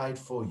he died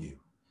for you,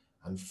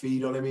 and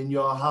feed on him in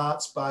your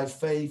hearts by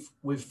faith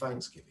with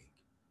thanksgiving.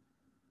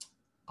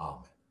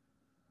 Amen.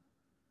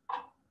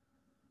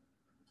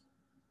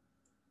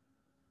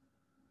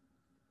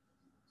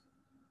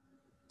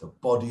 The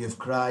body of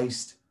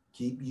Christ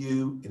keep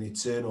you in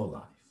eternal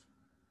life.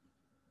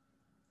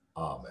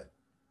 Amen.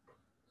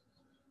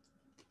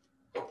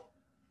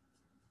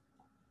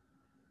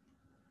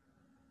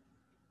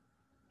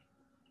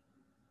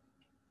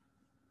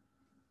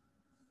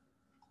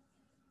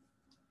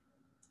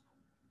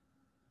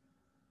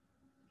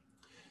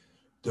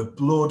 The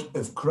blood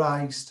of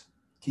Christ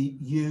keep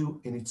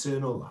you in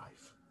eternal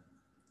life.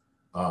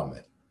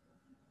 Amen.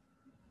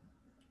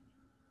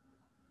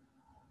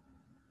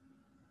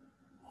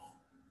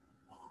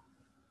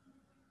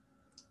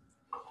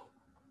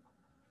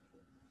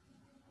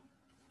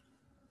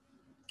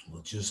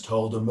 We'll just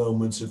hold a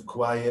moment of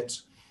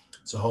quiet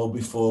to hold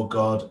before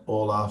God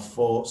all our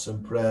thoughts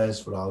and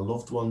prayers for our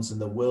loved ones in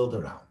the world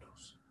around us.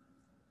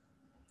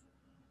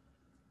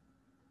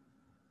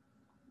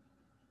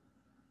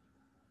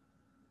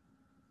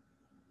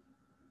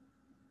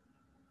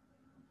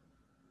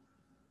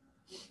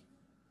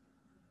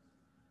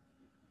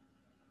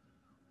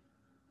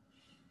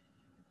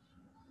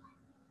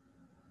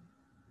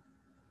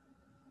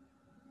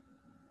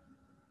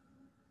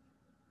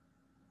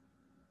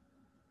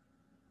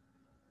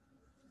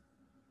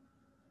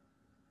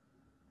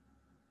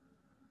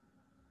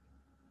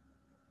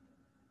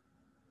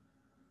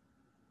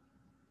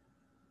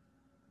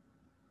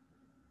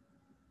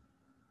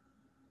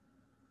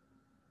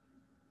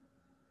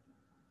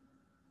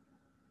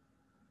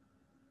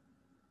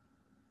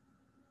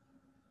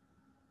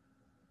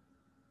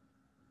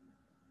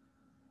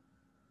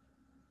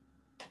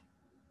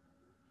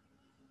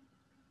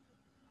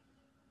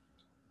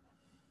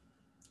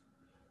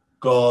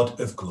 God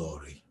of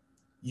glory,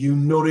 you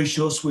nourish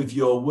us with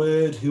your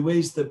word, who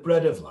is the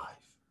bread of life.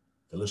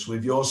 Fill us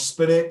with your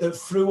spirit, that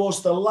through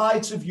us the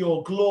light of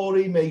your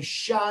glory may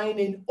shine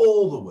in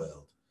all the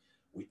world.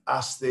 We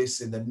ask this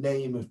in the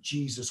name of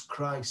Jesus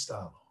Christ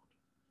our Lord.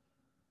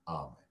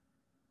 Amen.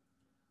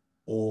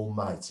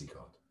 Almighty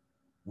God,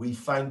 we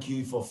thank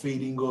you for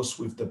feeding us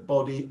with the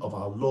body of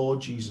our Lord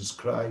Jesus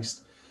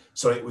Christ,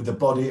 with the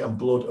body and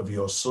blood of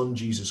your Son,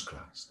 Jesus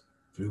Christ.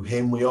 Through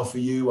him we offer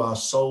you our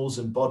souls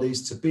and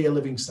bodies to be a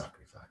living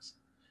sacrifice,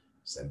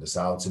 Send us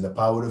out in the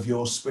power of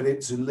your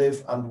Spirit to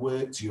live and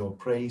work to your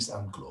praise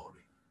and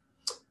glory.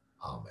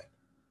 Amen.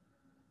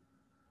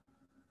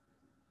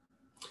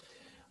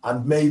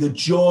 And may the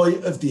joy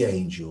of the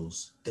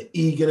angels, the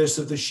eagerness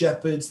of the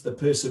shepherds, the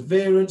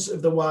perseverance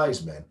of the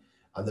wise men,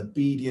 and the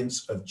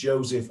obedience of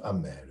Joseph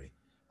and Mary,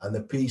 and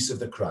the peace of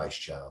the Christ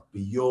child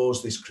be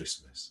yours this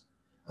Christmas,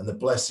 and the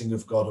blessing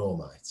of God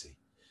Almighty,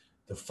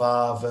 the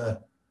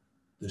Father,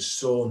 the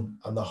Son,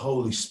 and the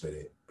Holy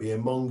Spirit be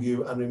among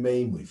you and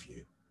remain with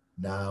you,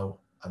 now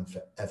and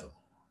forevermore.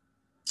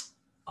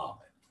 Amen.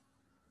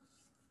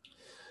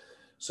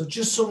 So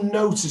just some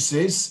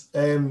notices.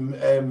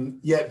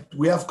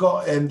 We have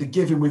got the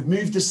giving. We've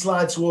moved the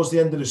slide towards the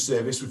end of the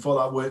service. We thought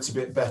that worked a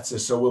bit better.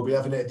 So we'll be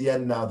having it at the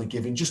end now, the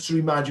giving. Just to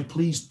remind you,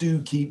 please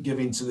do keep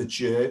giving to the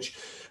church.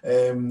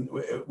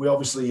 We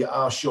obviously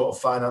are short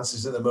of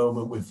finances at the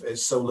moment with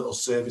so little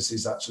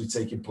services actually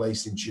taking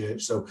place in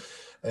church. So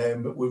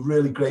we're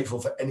really grateful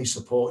for any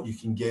support you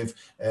can give.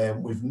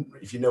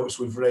 If you notice,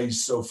 we've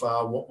raised so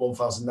far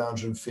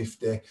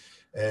 1,950,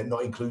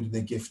 not including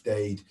the gift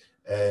aid.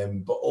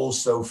 But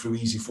also through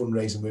easy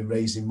fundraising, we're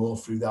raising more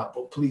through that.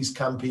 But please,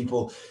 can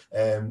people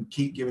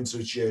keep giving to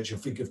the church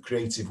and think of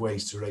creative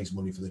ways to raise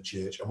money for the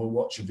church? And we'll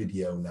watch a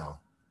video now.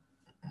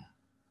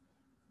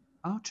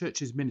 Our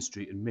church's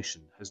ministry and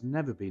mission has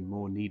never been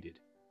more needed.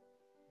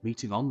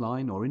 Meeting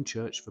online or in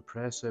church for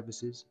prayer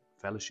services,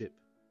 fellowship,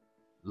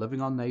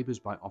 loving our neighbours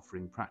by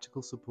offering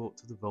practical support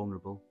to the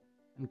vulnerable,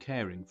 and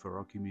caring for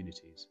our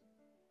communities.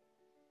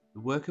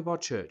 The work of our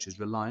church is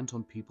reliant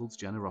on people's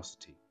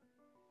generosity,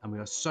 and we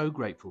are so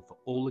grateful for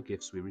all the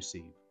gifts we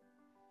receive.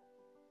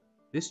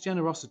 This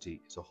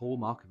generosity is a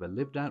hallmark of a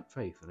lived out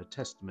faith and a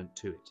testament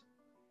to it.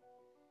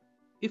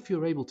 If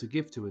you're able to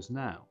give to us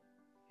now,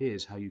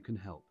 here's how you can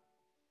help.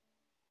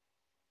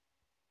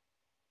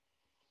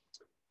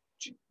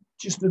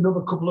 Just another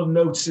couple of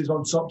notices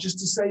on top, just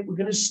to say we're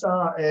going to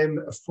start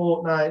a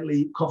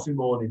fortnightly coffee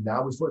morning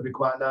now. We thought it'd be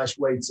quite a nice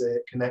way to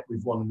connect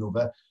with one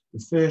another.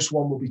 The first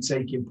one will be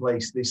taking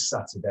place this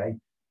Saturday.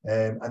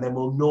 And then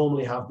we'll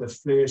normally have the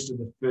first and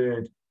the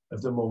third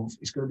of the month.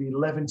 It's going to be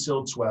 11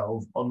 till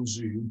 12 on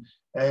Zoom.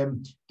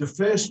 The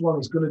first one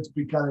is going to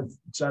be kind of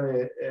trying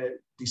to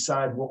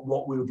decide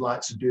what we would like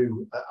to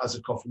do as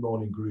a coffee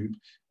morning group.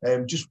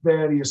 Just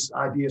various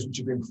ideas which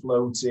have been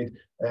floated,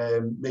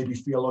 maybe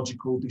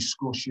theological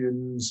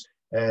discussions,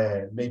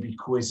 maybe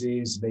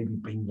quizzes, maybe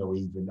bingo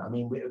even. I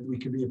mean, we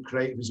can be as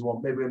creative as we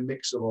want, maybe a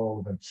mix of all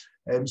of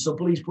them. So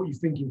please put your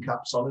thinking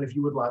caps on, and if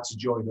you would like to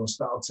join us,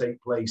 that'll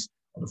take place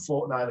on a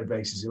fortnightly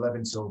basis,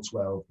 11 till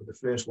 12, but the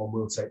first one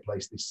will take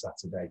place this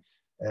Saturday.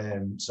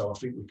 So I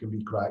think we can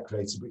be quite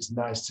creative, but it's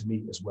nice to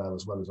meet as well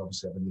as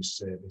obviously having this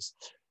service.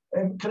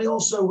 Can I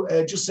also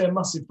just say a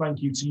massive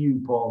thank you to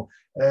you, Paul?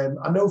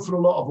 I know for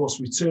a lot of us,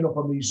 we turn up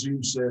on these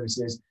Zoom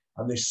services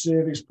and this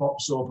service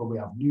pops up and we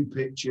have new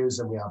pictures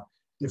and we have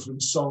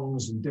different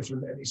songs and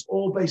it's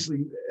all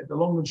basically, the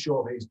long and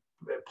short of it is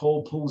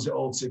Paul pulls it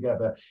all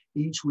together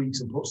each week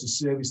and puts the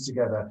service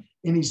together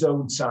in his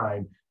own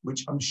time,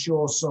 which I'm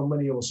sure so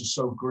many of us are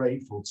so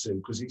grateful to,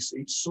 because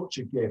it's such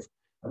a gift.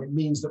 And it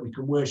means that we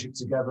can worship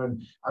together.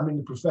 And I mean,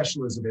 the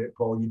professionalism of it,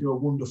 Paul, you do a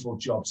wonderful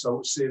job.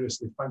 So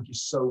seriously, thank you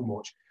so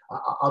much.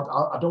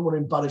 I don't want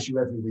to embarrass you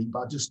every week, but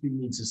I just do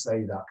need to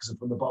say that, because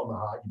from the bottom of my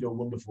heart, you do a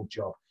wonderful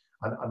job.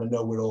 And I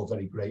know we're all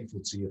very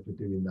grateful to you for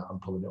doing that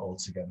and pulling it all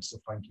together. So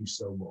thank you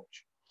so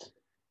much.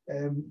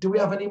 Do we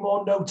have any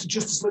more notes?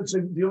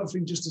 The other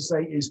thing just to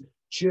say is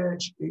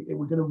church,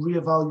 we're going to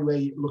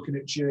reevaluate looking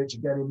at church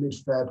again in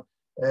mid-Feb.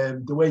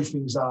 The way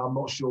things are, I'm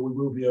not sure we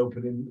will be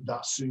opening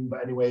that soon,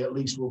 but anyway, at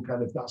least we'll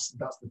that's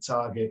the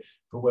target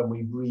for when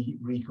we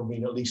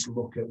reconvene, at least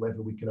look at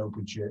whether we can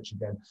open church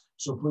again.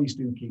 So please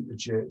do keep the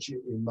church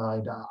in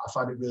mind. I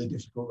find it really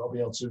difficult not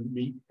being able to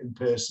meet in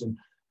person,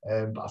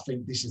 but I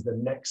think this is the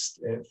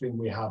next thing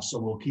we have. So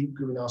we'll keep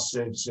doing our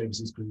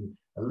services, because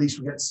at least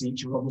we get to see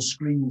each other on the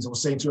screens. I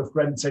was saying to a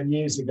friend 10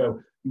 years ago,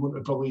 you wouldn't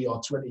have probably,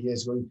 or 20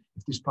 years ago,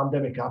 if this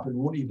pandemic happened,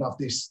 we wouldn't even have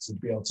this to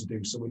be able to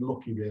do. So we're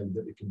lucky really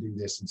that we can do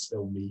this and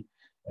still meet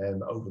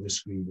over the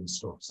screen and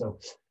stuff. So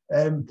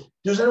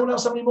does anyone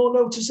else have any more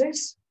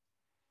notices?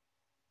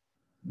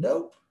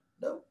 Nope.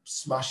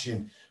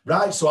 Smashing.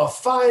 Right, so our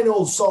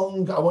final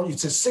song, I want you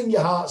to sing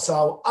your hearts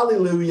out.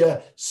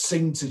 Alleluia,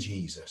 sing to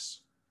Jesus.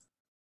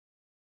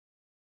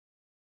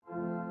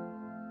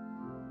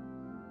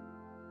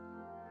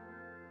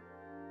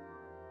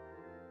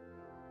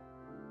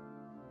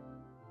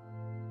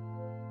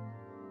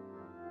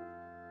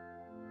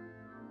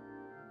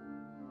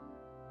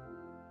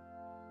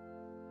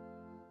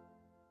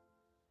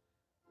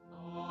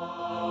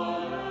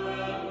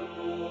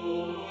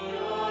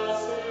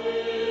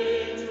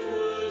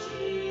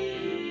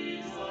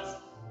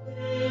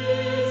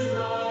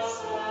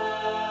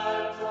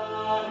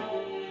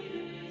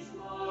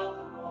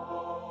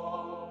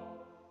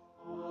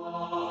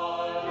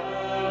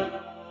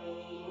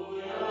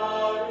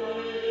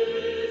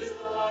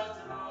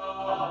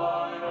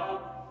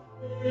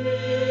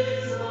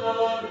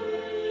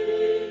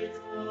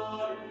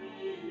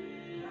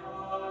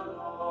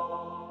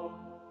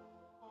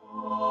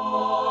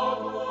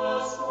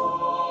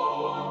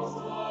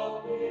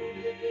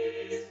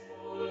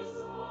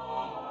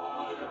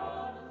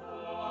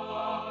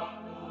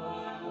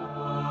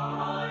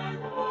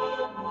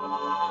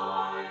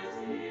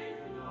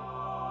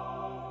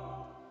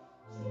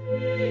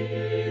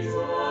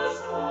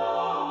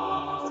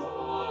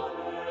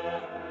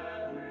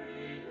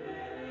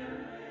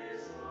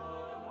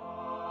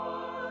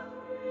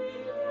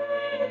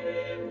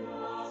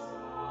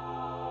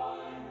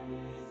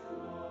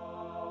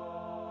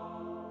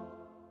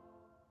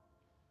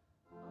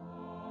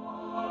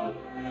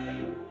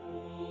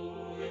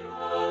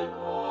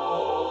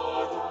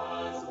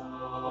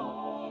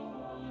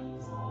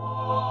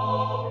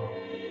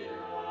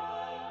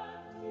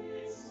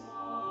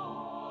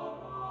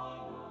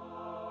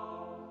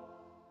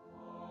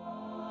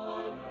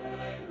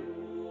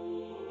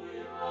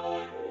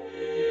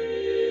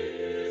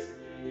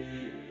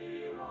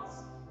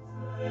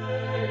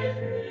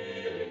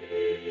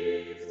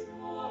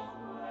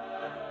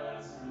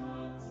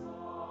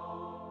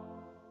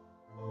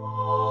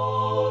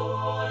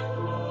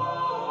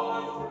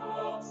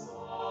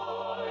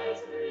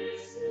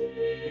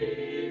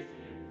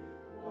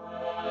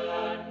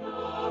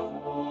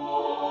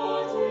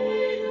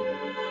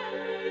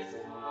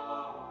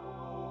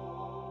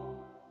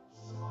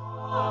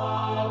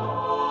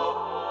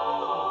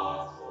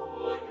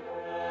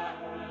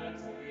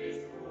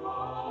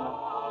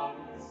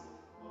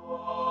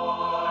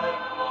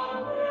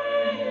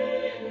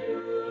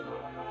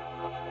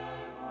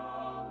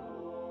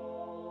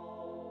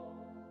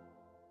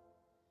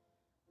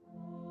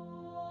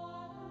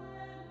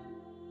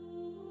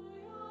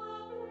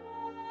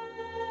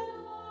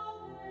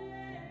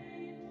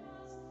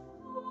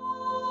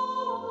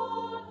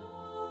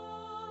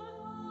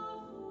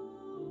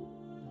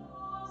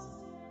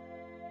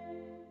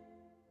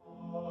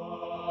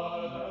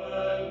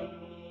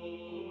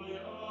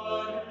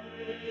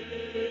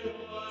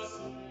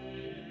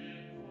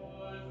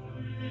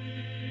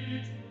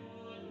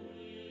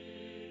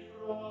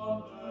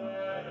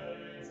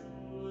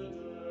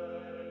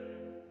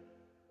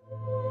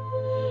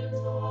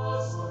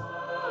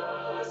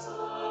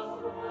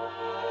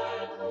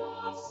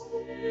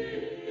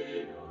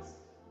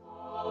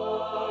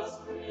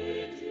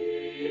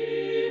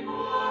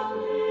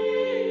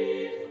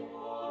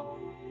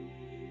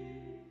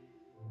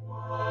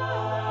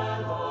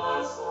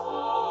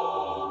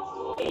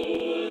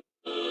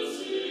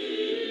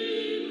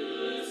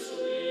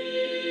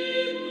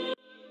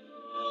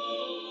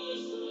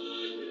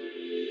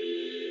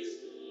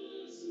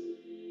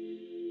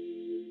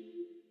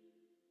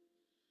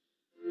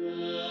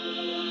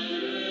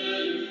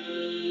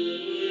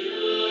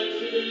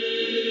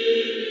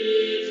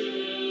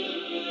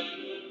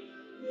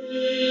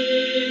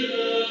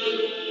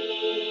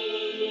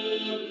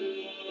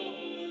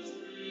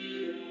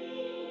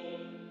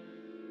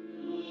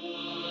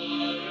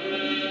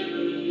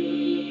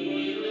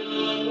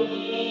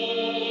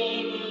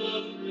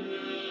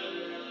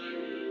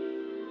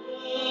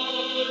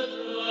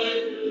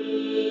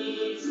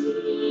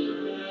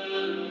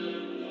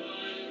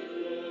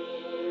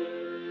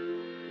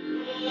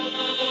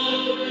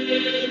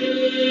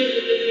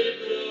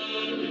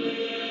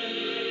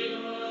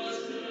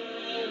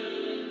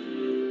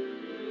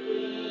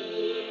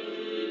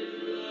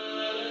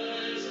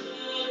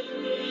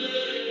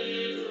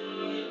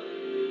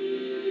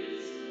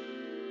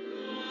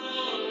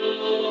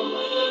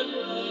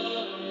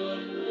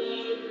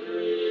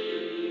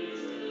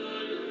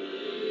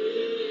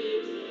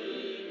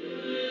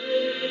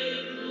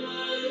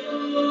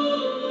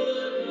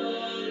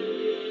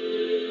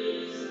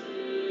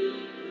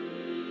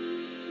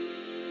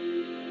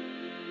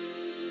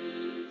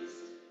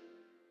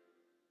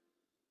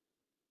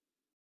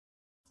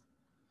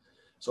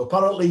 So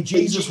apparently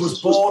Jesus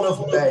was born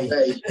of May.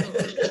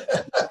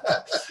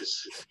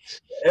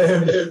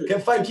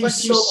 Thank you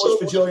so much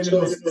for joining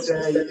us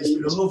today. It's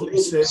been a lovely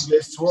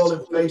service to all in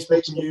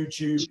Facebook and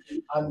YouTube.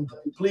 And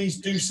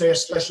please do say a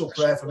special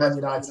prayer for Man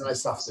United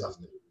this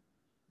afternoon.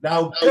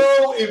 Now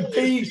go in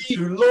peace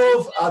to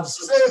love and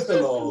serve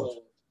the Lord.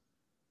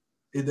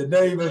 In the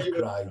name of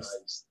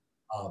Christ.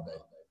 Amen.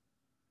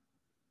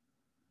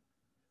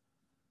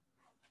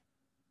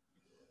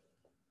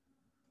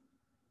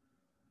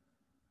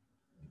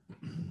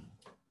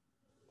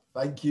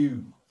 Thank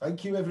you.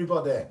 Thank you,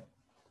 everybody.